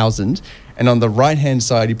 1,000, and on the right hand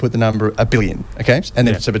side you put the number 1 billion. Okay, and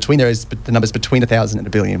then so between there is the numbers between 1,000 and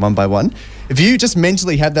 1 billion, one by one. If you just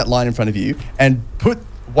mentally have that line in front of you and put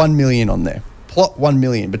 1 million on there, plot 1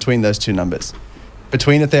 million between those two numbers.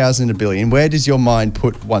 Between 1,000 and 1 billion, where does your mind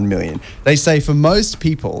put 1 million? They say for most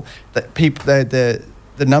people that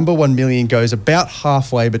the number 1 million goes about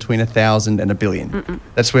halfway between 1,000 and 1 billion.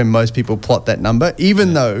 That's where most people plot that number,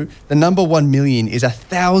 even though the number 1 million is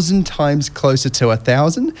 1,000 times closer to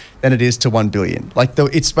 1,000 than it is to 1 billion. Like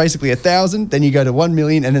it's basically 1,000, then you go to 1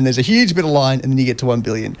 million, and then there's a huge bit of line, and then you get to 1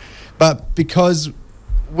 billion. But because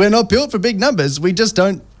we're not built for big numbers, we just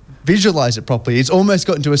don't visualize it properly. It's almost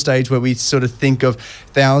gotten to a stage where we sort of think of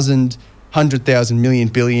 1,000, 100,000, million,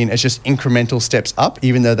 billion as just incremental steps up,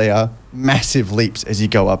 even though they are massive leaps as you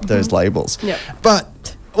go up those labels. Yep.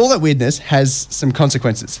 But all that weirdness has some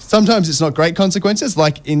consequences. Sometimes it's not great consequences,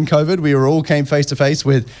 like in COVID, we all came face to face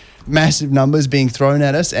with massive numbers being thrown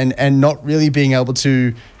at us and not really being able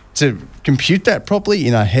to compute that properly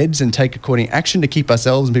in our heads and take according action to keep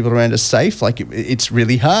ourselves and people around us safe. Like it's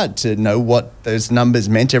really hard to know what those numbers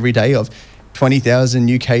meant every day of 20,000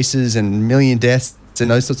 new cases and 1 million deaths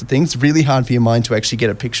and those sorts of things. Really hard for your mind to actually get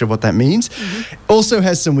a picture of what that means. Also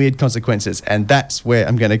has some weird consequences, and that's where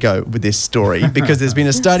I'm going to go with this story because there's been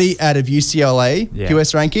a study out of UCLA,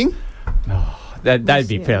 QS ranking. Oh, that'd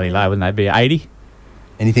be fairly low, wouldn't that be 80?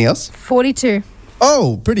 Anything else? 42.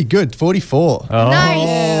 Oh, pretty good. 44. Oh.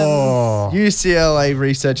 Nice. UCLA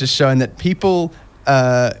research has shown that people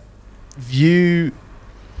view.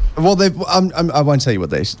 Well, I won't tell you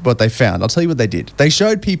what they found. I'll tell you what they did. They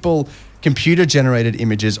showed people computer-generated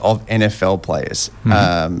images of NFL players,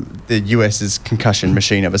 the US's concussion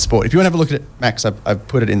machine of a sport. If you want to have a look at it, Max, I've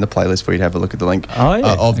put it in the playlist for you to have a look at the link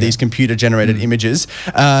of these computer-generated images.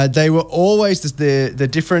 They were always, the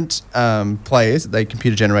different players that they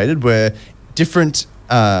computer-generated were different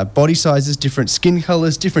body sizes, different skin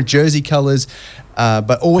colors, different jersey colors,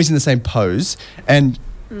 but always in the same pose. And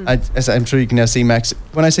as I'm sure you can now see, Max,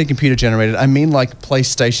 when I say computer generated, I mean like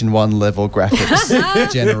PlayStation 1 level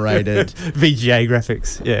graphics generated. VGA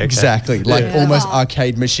graphics. Yeah, okay. Exactly. Like almost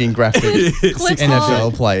arcade machine graphics.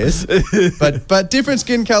 NFL players. But different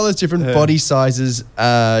skin colors, different body sizes,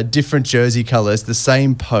 different jersey colors, the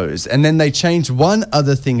same pose. And then they changed one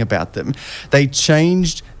other thing about them. They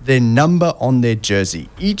changed their number on their jersey.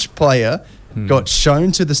 Each player got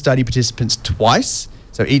shown to the study participants twice.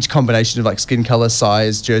 So each combination of like skin color,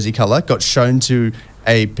 size, jersey color got shown to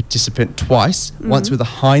a participant twice, once with a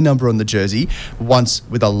high number on the jersey, once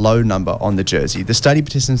with a low number on the jersey. The study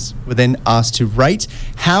participants were then asked to rate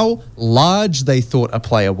how large they thought a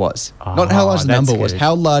player was. Not how large the number was,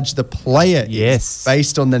 how large the player is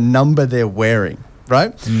based on the number they're wearing.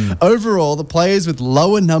 Right? Overall, the players with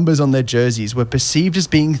lower numbers on their jerseys were perceived as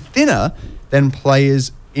being thinner than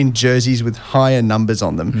players in jerseys with higher numbers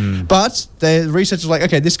on them. But the researchers were like,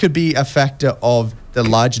 okay, this could be a factor of the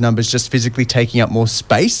large numbers just physically taking up more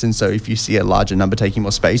space. And so if you see a larger number taking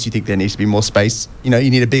more space, you think there needs to be more space. You know, you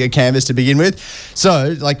need a bigger canvas to begin with.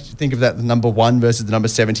 So, like, think of that, the number 1 versus the number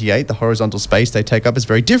 78, the horizontal space they take up is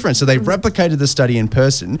very different. So they replicated the study in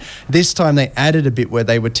person. This time they added a bit where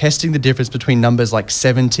they were testing the difference between numbers like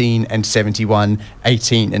 17 and 71,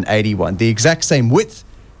 18 and 81. The exact same width,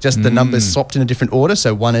 just the numbers swapped in a different order.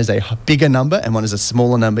 So one is a bigger number and one is a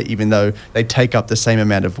smaller number, even though they take up the same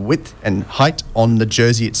amount of width and height on the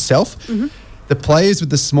jersey itself. The players with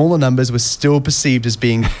the smaller numbers were still perceived as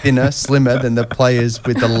being thinner, slimmer than the players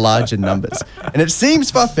with the larger numbers. And it seems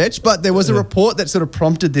far-fetched, but there was a report that sort of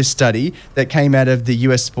prompted this study that came out of the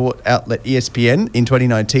US sport outlet ESPN in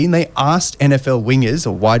 2019. They asked NFL wingers,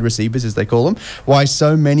 or wide receivers as they call them, why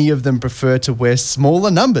so many of them prefer to wear smaller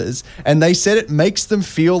numbers. And they said it makes them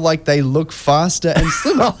feel like they look faster and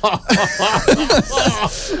slimmer.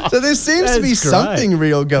 So there seems to be something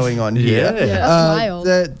real going on here. That's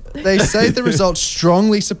wild. They say the results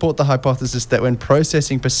strongly support the hypothesis that when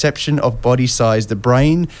processing perception of body size, the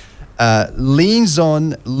brain leans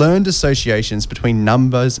on learned associations between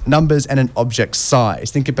numbers and an object's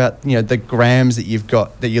size. Think about, you know, the grams that you've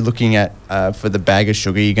got that you're looking at for the bag of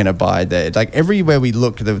sugar you're going to buy there. Like everywhere we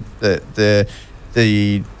look, the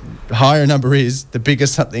higher number is, the bigger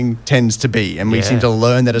something tends to be. And we seem to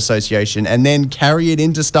learn that association and then carry it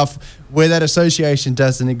into stuff where that association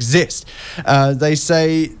doesn't exist. They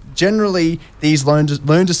say generally these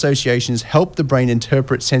learned associations help the brain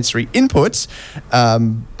interpret sensory inputs,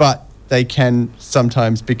 but they can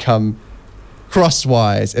sometimes become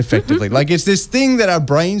crosswise effectively. Like it's this thing that our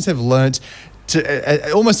brains have learnt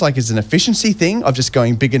to almost like it's an efficiency thing of just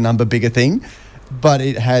going bigger number, bigger thing. But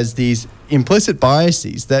it has these implicit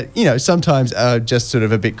biases that, you know, sometimes are just sort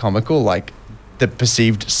of a bit comical, like the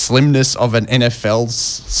perceived slimness of an NFL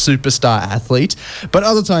superstar athlete, but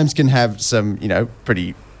other times can have some, you know,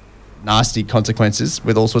 pretty nasty consequences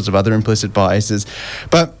with all sorts of other implicit biases.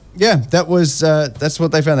 But yeah, that's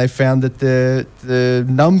what they found. They found that the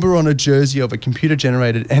number on a jersey of a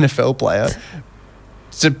computer-generated NFL player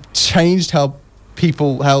changed how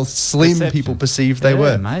slim people perceived they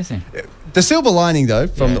were. Amazing. The silver lining, though,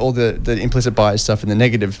 from all the implicit bias stuff and the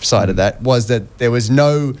negative side of that was that there was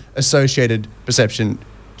no associated perception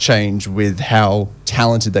change with how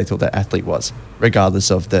talented they thought that athlete was,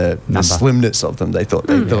 regardless of the slimness of them. They thought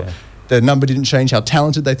the number didn't change how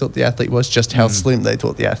talented they thought the athlete was, just how slim they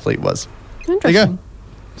thought the athlete was. Interesting. There you go.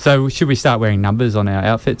 So should we start wearing numbers on our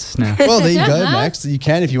outfits now? Well, there you go, Max. You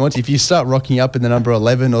can if you want to. If you start rocking up in the number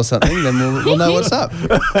 11 or something, then we'll know what's up.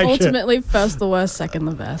 Ultimately, first the worst, second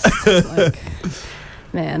the best. Like,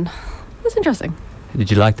 man, that's interesting. Did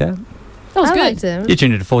you like that? That was I good. liked him. You're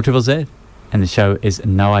tuned into 4ZZZ, and the show is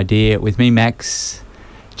No Idea with me, Max,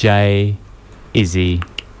 Jay, Izzy,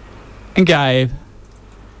 and Gabe.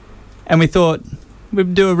 And we thought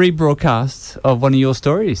we'd do a rebroadcast of one of your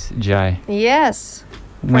stories, Jay. Yes.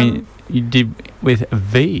 When you did with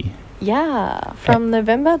V. Yeah, from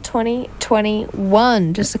November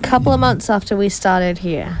 2021, just a couple of months after we started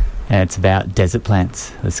here. And it's about desert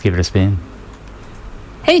plants. Let's give it a spin.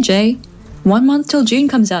 Hey Jay, 1 month till June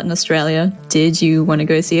comes out in Australia. Did you want to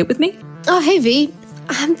go see it with me? Oh, hey V.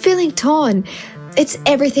 I'm feeling torn. It's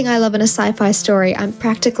everything I love in a sci-fi story. I'm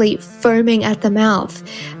practically foaming at the mouth.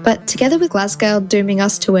 But together with Glasgow dooming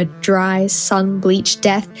us to a dry, sun-bleached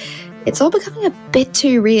death, it's all becoming a bit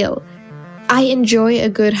too real. I enjoy a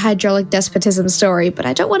good hydraulic despotism story, but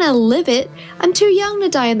I don't want to live it. I'm too young to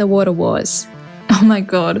die in the water wars. Oh my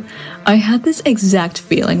god, I had this exact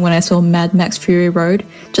feeling when I saw Mad Max Fury Road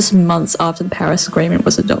just months after the Paris Agreement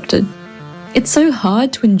was adopted. It's so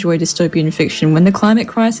hard to enjoy dystopian fiction when the climate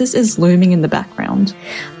crisis is looming in the background.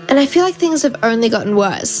 And I feel like things have only gotten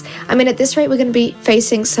worse. I mean, at this rate, we're going to be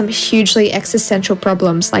facing some hugely existential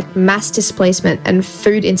problems like mass displacement and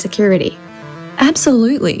food insecurity.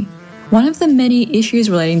 Absolutely. One of the many issues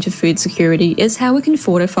relating to food security is how we can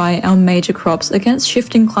fortify our major crops against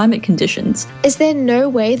shifting climate conditions. Is there no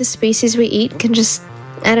way the species we eat can just,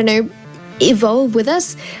 I don't know, evolve with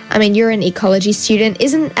us? I mean, you're an ecology student.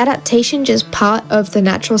 Isn't adaptation just part of the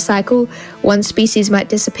natural cycle? One species might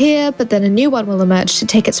disappear, but then a new one will emerge to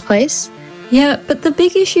take its place. Yeah, but the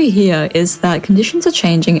big issue here is that conditions are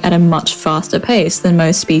changing at a much faster pace than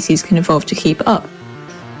most species can evolve to keep up.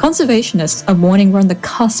 Conservationists are warning we're on the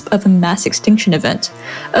cusp of a mass extinction event,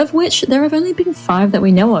 of which there have only been 5 that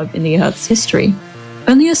we know of in the Earth's history.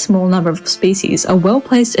 Only a small number of species are well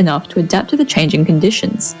placed enough to adapt to the changing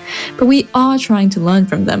conditions, but we are trying to learn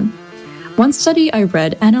from them. One study I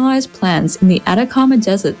read analysed plants in the Atacama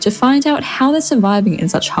Desert to find out how they're surviving in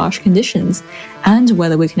such harsh conditions, and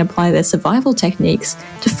whether we can apply their survival techniques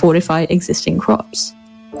to fortify existing crops.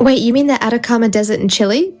 Wait, you mean the Atacama Desert in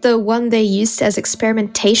Chile? The one they used as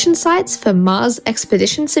experimentation sites for Mars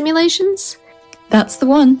expedition simulations? That's the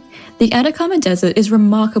one. The Atacama Desert is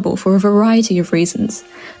remarkable for a variety of reasons.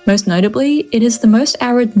 Most notably, it is the most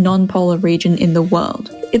arid non-polar region in the world.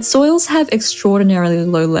 Its soils have extraordinarily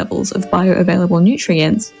low levels of bioavailable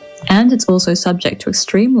nutrients, and it's also subject to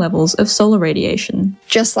extreme levels of solar radiation.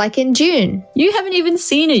 Just like in June. You haven't even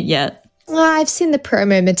seen it yet. I've seen the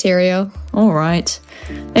promo material. Alright.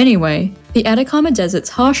 Anyway, the Atacama Desert's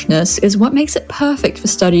harshness is what makes it perfect for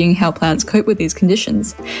studying how plants cope with these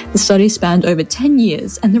conditions. The study spanned over 10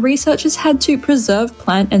 years, and the researchers had to preserve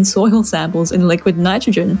plant and soil samples in liquid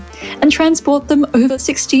nitrogen and transport them over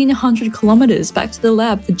 1,600 kilometers back to the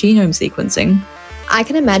lab for genome sequencing. I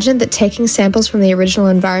can imagine that taking samples from the original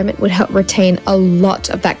environment would help retain a lot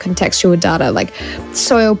of that contextual data, like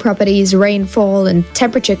soil properties, rainfall, and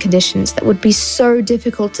temperature conditions that would be so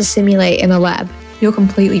difficult to simulate in a lab. You're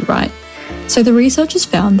completely right. So the researchers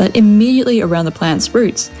found that immediately around the plant's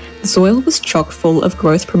roots, the soil was chock full of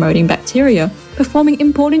growth-promoting bacteria, performing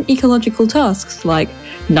important ecological tasks like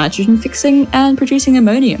nitrogen fixing and producing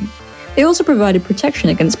ammonium. They also provided protection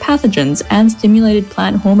against pathogens and stimulated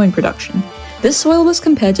plant hormone production. This soil was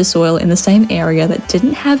compared to soil in the same area that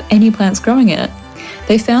didn't have any plants growing in it.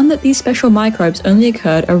 They found that these special microbes only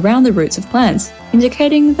occurred around the roots of plants,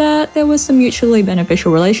 indicating that there were some mutually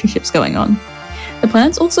beneficial relationships going on. The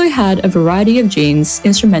plants also had a variety of genes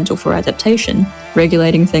instrumental for adaptation,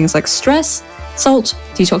 regulating things like stress, salt,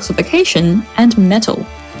 detoxification, and metal.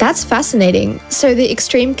 That's fascinating. So the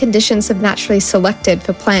extreme conditions have naturally selected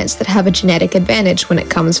for plants that have a genetic advantage when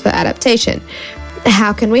it comes for adaptation.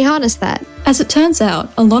 How can we harness that? As it turns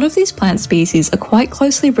out, a lot of these plant species are quite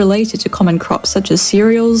closely related to common crops such as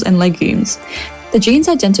cereals and legumes. The genes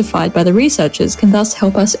identified by the researchers can thus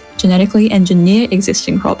help us genetically engineer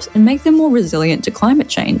existing crops and make them more resilient to climate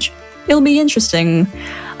change. It'll be interesting.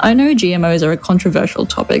 I know GMOs are a controversial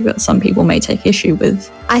topic that some people may take issue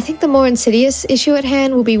with. I think the more insidious issue at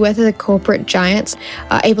hand will be whether the corporate giants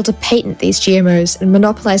are able to patent these GMOs and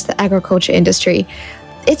monopolize the agriculture industry.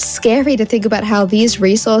 It's scary to think about how these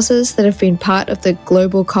resources that have been part of the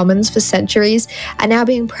global commons for centuries are now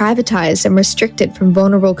being privatized and restricted from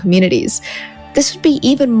vulnerable communities. This would be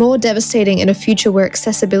even more devastating in a future where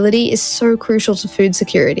accessibility is so crucial to food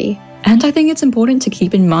security. And I think it's important to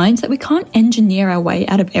keep in mind that we can't engineer our way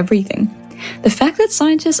out of everything. The fact that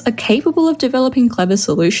scientists are capable of developing clever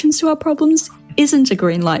solutions to our problems isn't a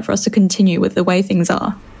green light for us to continue with the way things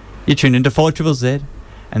are. You tuned into 4ZZZ,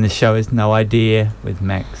 and the show is No Idea with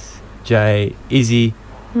Max, Jay, Izzy,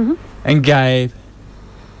 and Gabe.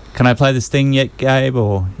 Can I play this thing yet, Gabe,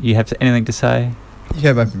 or you have anything to say? You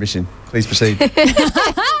have my permission. Please proceed.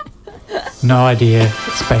 No Idea,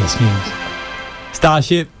 Space News.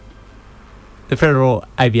 Starship. The Federal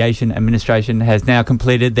Aviation Administration has now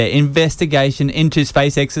completed their investigation into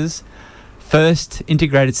SpaceX's first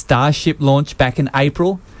integrated Starship launch back in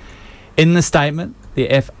April. In the statement, the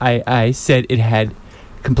FAA said it had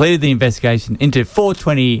completed the investigation into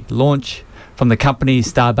 420 launch from the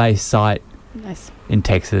company's Starbase site in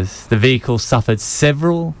Texas. The vehicle suffered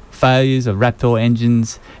several failures of Raptor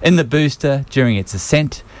engines in the booster during its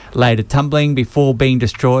ascent, later tumbling before being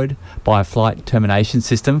destroyed by a flight termination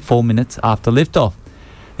system 4 minutes after liftoff.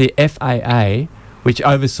 The FAA, which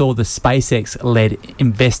oversaw the SpaceX-led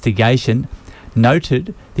investigation,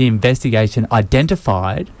 noted the investigation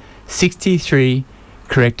identified 63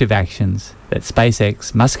 corrective actions that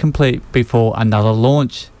SpaceX must complete before another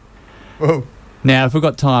launch. Whoa. Now, if we've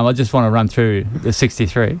got time, I just want to run through the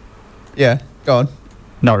 63. Yeah, go on.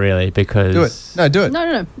 Not really, because... Do it. No, do it.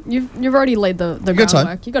 No. You've already laid the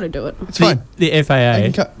groundwork. You got to do it. It's fine. The FAA...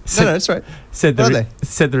 No, that's right. Said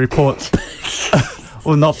the report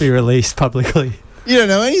will not be released publicly. You don't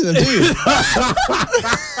know any of them, do you?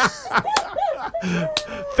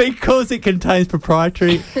 Because it contains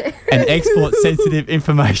proprietary and export-sensitive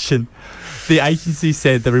information. The agency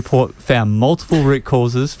said the report found multiple root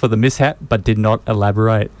causes for the mishap, but did not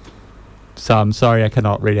elaborate. So I'm sorry I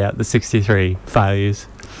cannot read out the 63 failures.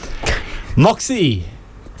 Moxie.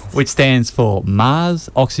 which stands for Mars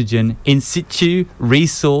Oxygen In Situ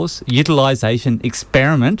Resource Utilisation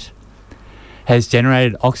Experiment, has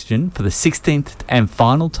generated oxygen for the 16th and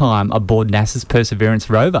final time aboard NASA's Perseverance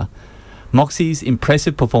rover. MOXIE's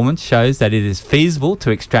impressive performance shows that it is feasible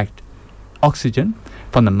to extract oxygen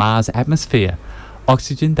from the Mars atmosphere,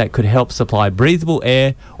 oxygen that could help supply breathable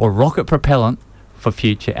air or rocket propellant for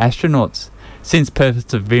future astronauts. Since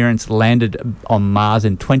Perseverance landed on Mars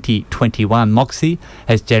in 2021, MOXIE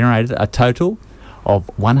has generated a total of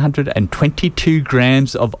 122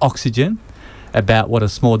 grams of oxygen, about what a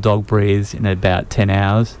small dog breathes in about 10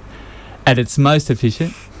 hours. At its most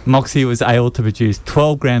efficient, MOXIE was able to produce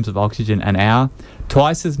 12 grams of oxygen an hour,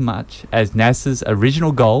 twice as much as NASA's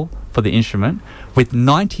original goal for the instrument, with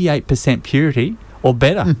 98% purity or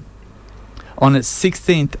better. On its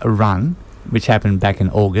 16th run, which happened back in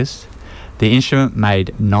August, the instrument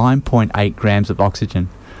made 9.8 grams of oxygen.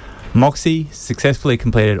 MOXIE successfully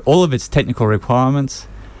completed all of its technical requirements,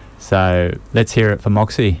 so let's hear it for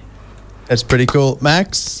MOXIE. That's pretty cool.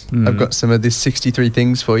 Max, I've got some of these 63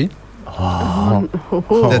 things for you that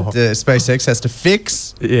SpaceX has to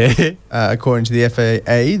fix. Yeah. According to the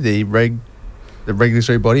FAA, the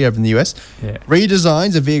regulatory body over in the US. Yeah.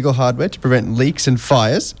 Redesigns of vehicle hardware to prevent leaks and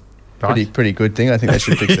fires. Right. Pretty good thing. I think they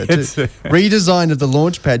should fix that too. Redesign of the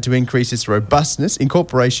launch pad to increase its robustness,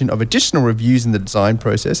 incorporation of additional reviews in the design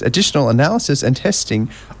process, additional analysis and testing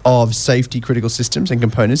of safety critical systems and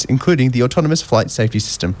components, including the autonomous flight safety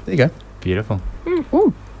system. There you go. Beautiful.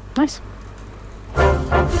 Ooh, nice.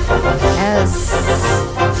 Yes.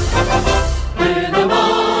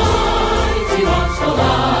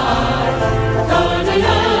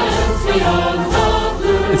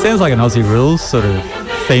 It sounds like an Aussie Rules sort of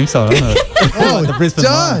theme song, doesn't it? Oh, the Brisbane it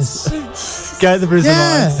does. Lions. Go the Brisbane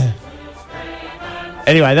Lions.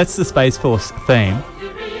 Anyway, that's the Space Force theme.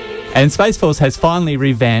 And Space Force has finally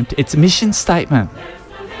revamped its mission statement.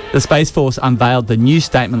 The Space Force unveiled the new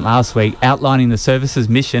statement last week, outlining the service's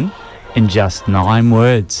mission in just 9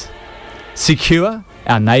 words. Secure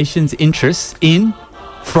our nation's interests in,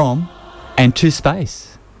 from, and to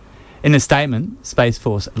space. In a statement, Space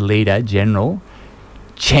Force leader General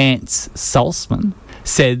Chance Saltzman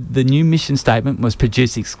said the new mission statement was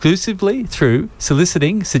produced exclusively through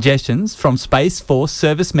soliciting suggestions from Space Force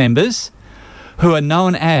service members who are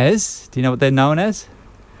known as, do you know what they're known as?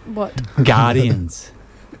 What? Guardians.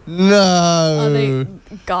 No. Are they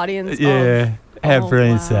guardians Yeah, how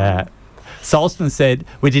brilliant is that? Saltzman said,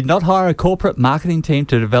 "We did not hire a corporate marketing team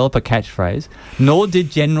to develop a catchphrase, nor did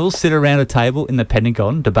generals sit around a table in the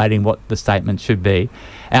Pentagon debating what the statement should be.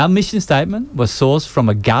 Our mission statement was sourced from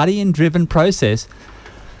a Guardian-driven process."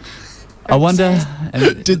 I wonder...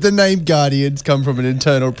 Did the name Guardians come from an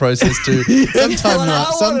internal process too?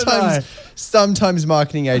 Sometimes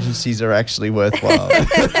marketing agencies are actually worthwhile.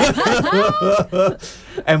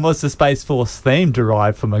 And was the Space Force theme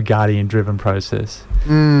derived from a Guardian-driven process?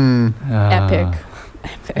 Epic.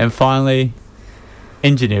 And finally,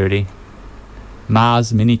 Ingenuity.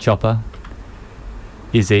 Mars mini chopper,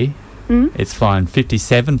 Izzy. It's flying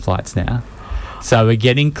 57 flights now. So we're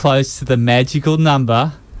getting close to the magical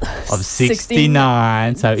number of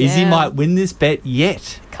 69. So Izzy might win this bet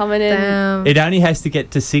yet. Coming in. It only has to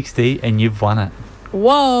get to 60 and you've won it.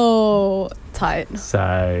 Whoa. Tight.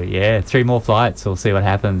 So, yeah, 3 more flights. We'll see what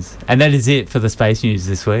happens. And that is it for the space news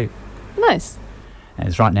this week. Nice. And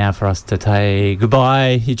it's right now for us to say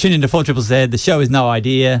goodbye. You tune into 4ZZZ. The show is No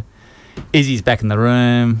Idea. Izzy's back in the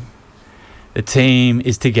room. The team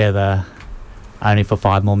is together. Only for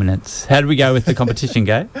 5 more minutes. How did we go with the competition,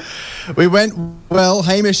 Go? We went well.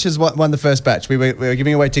 Hamish has won the first batch. We were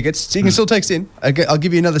giving away tickets. So you can still text in. I'll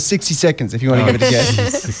give you another 60 seconds if you want to give it a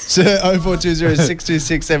guess. So 0420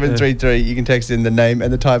 626 733. You can text in the name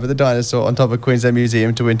and the type of the dinosaur on top of Queensland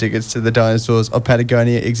Museum to win tickets to the Dinosaurs of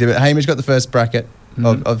Patagonia exhibit. Hamish got the first bracket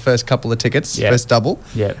of the first couple of tickets, first double.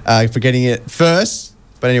 For getting it first.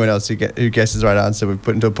 But anyone else who guesses the right answer, we've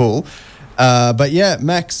put into a pool. But yeah,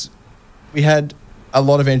 Max, we had a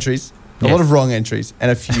lot of entries, a lot of wrong entries, and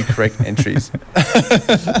a few correct entries.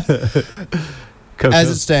 As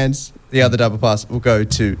it stands, the other double pass will go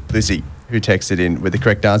to Lucy, who texted in with the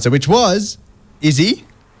correct answer, which was Izzy,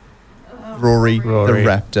 Rory the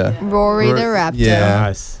Raptor. Rory the Raptor. Yeah.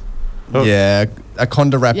 Nice. Yeah, a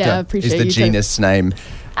Condoraptor Yeah, is the genus name.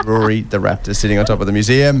 Rory the Raptor sitting on top of the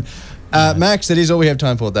museum. Max, that is all we have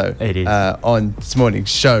time for, though. It is. On this morning's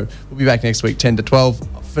show. We'll be back next week, 10 to 12,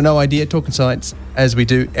 for No Idea, talking science, as we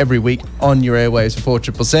do every week on your airwaves for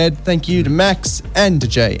 4ZZZ. Thank you to Max and to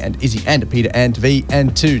Jay and Izzy and to Peter and to V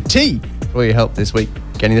and to T for all your help this week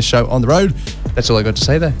getting the show on the road. That's all I got to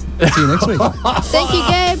say there. See you next week. Thank you,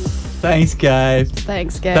 Gabe. Thanks, Gabe.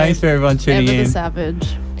 Thanks, Gabe. Thanks for everyone tuning Ever in. the Savage.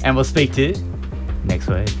 And we'll speak to you next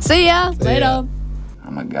week. See ya. Later.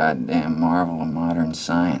 I'm a goddamn marvel of modern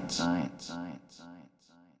science.